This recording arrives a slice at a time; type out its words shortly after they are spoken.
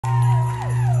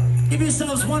Give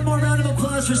yourselves one more round of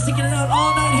applause for sticking it out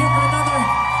all night here for another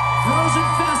Frozen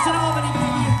Fest in Albany,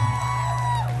 baby.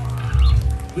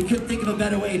 We couldn't think of a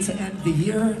better way to end the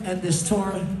year and this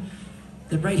tour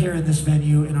than right here in this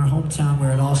venue in our hometown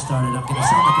where it all started. I'm gonna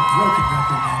sound like a broken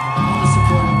record now. With all the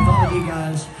support with all of you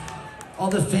guys, all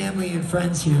the family and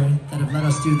friends here that have let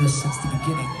us do this since the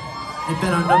beginning. They've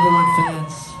been our #1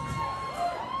 fans.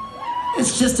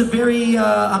 It's just a very,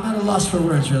 I'm at a loss for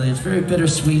words, really. It's very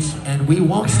bittersweet, and we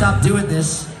won't stop doing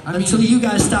this until you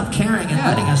guys stop caring and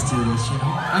letting us do this, you know?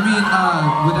 I mean,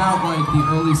 without, like, the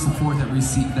early support that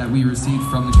we received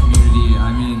from the community,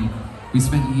 I mean, we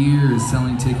spent years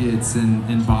selling tickets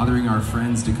and bothering our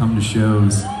friends to come to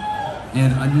shows.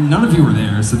 And none of you were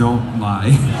there, so don't lie.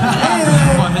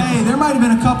 Hey, there might have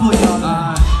been a couple of y'all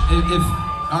there.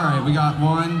 All right, we got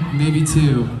one, maybe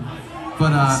two.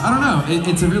 But I don't know,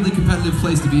 it's a really competitive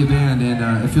place to be a band,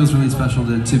 and it feels really special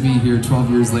to be here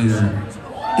 12 years later.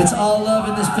 It's all love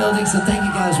in this building, so thank you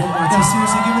guys one more time. Yeah,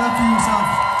 seriously, give it up for yourself.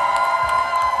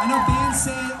 I know bands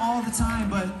say it all the time,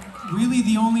 but really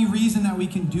the only reason that we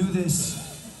can do this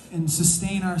and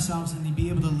sustain ourselves and to be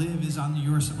able to live is on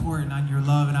your support and on your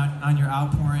love and on your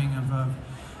outpouring of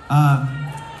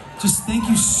just thank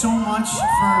you so much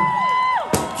for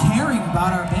caring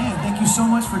about our band. Thank you so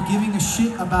much for giving a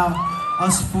shit about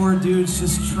us four dudes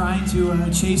just trying to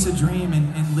chase a dream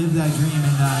and live that dream,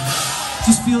 and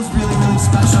just feels really, really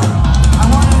special.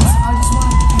 I just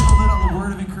wanted to give a little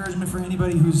word of encouragement for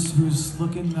anybody who's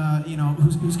looking, you know,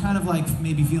 who's kind of like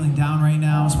maybe feeling down right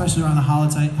now, especially around the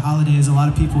holidays. A lot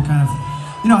of people kind of,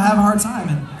 you know, have a hard time,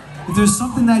 and if there's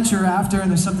something that you're after and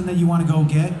there's something that you want to go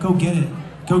get it. Go get it.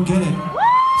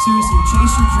 Seriously,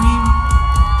 chase your dream.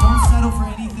 Don't settle for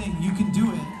anything. You can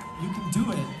do it. You can do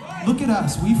it. Look at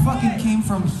us. We fucking came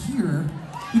from here.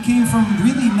 We came from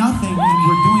really nothing, and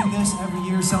we're doing this every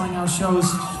year, selling out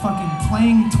shows, fucking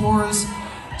playing tours,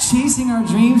 chasing our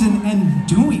dreams, and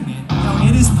doing it. You know,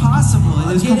 it is possible.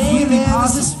 It is completely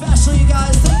possible. This is special, you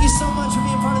guys. Thank you so much for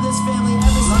being part of this family every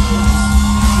single day.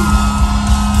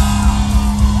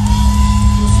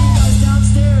 We'll see you guys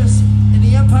downstairs in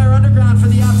the Empire Underground for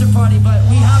the after party, but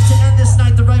we have to end this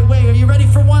night the right way. Are you ready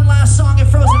for one last song at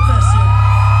Frozen Fest here?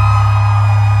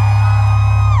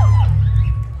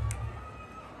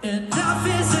 Enough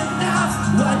is enough,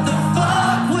 what the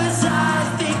fuck was I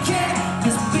thinking?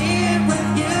 'Cause being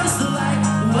with you's like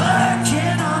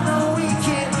working on the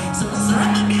weekend. So turn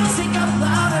the music up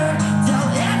louder, tell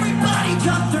everybody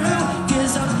come through,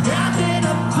 'cause I'm happy.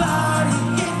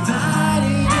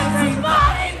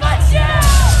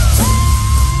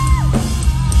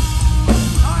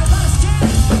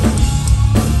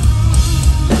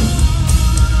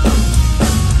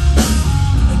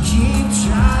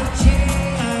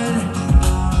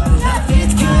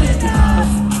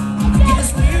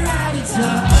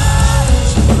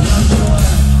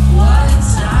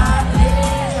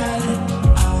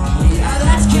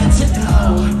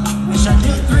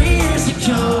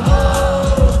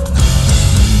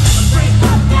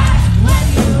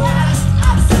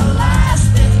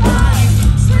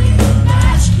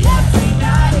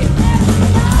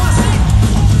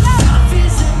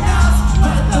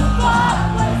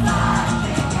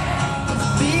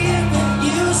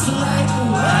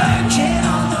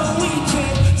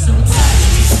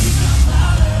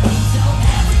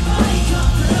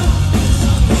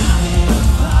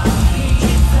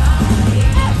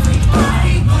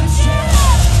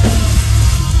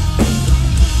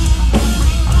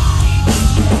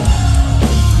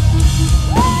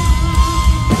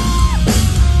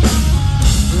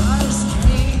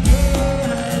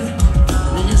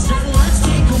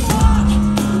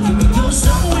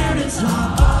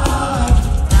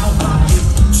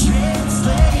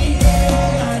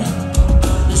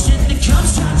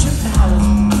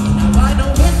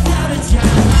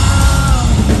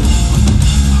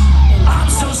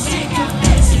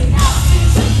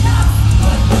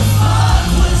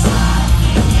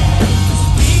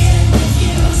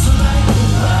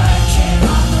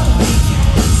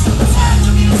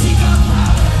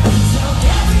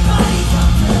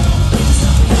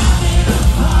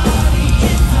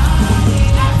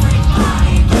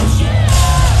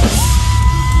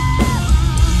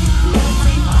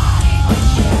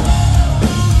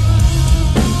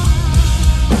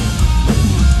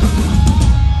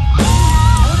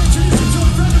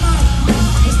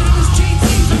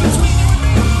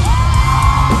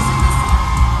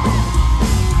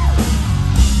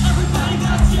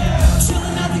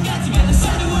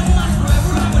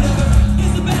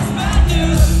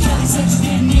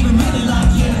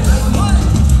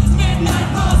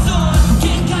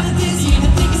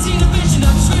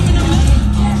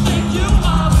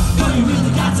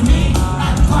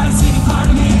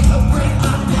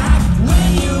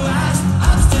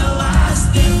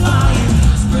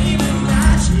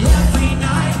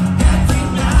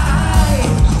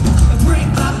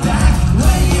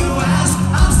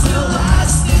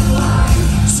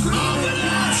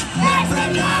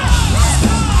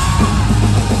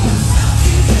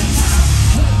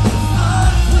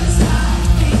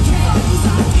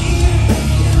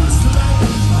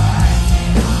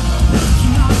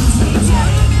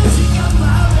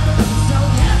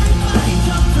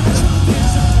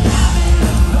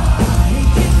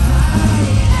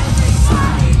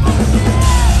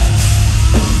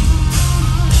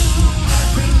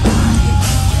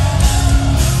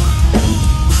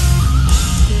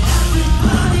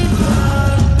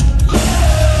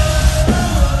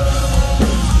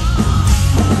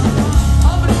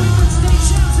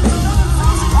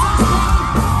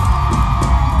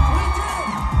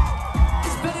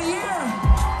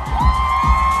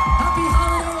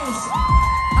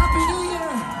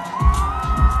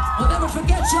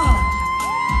 forget y'all.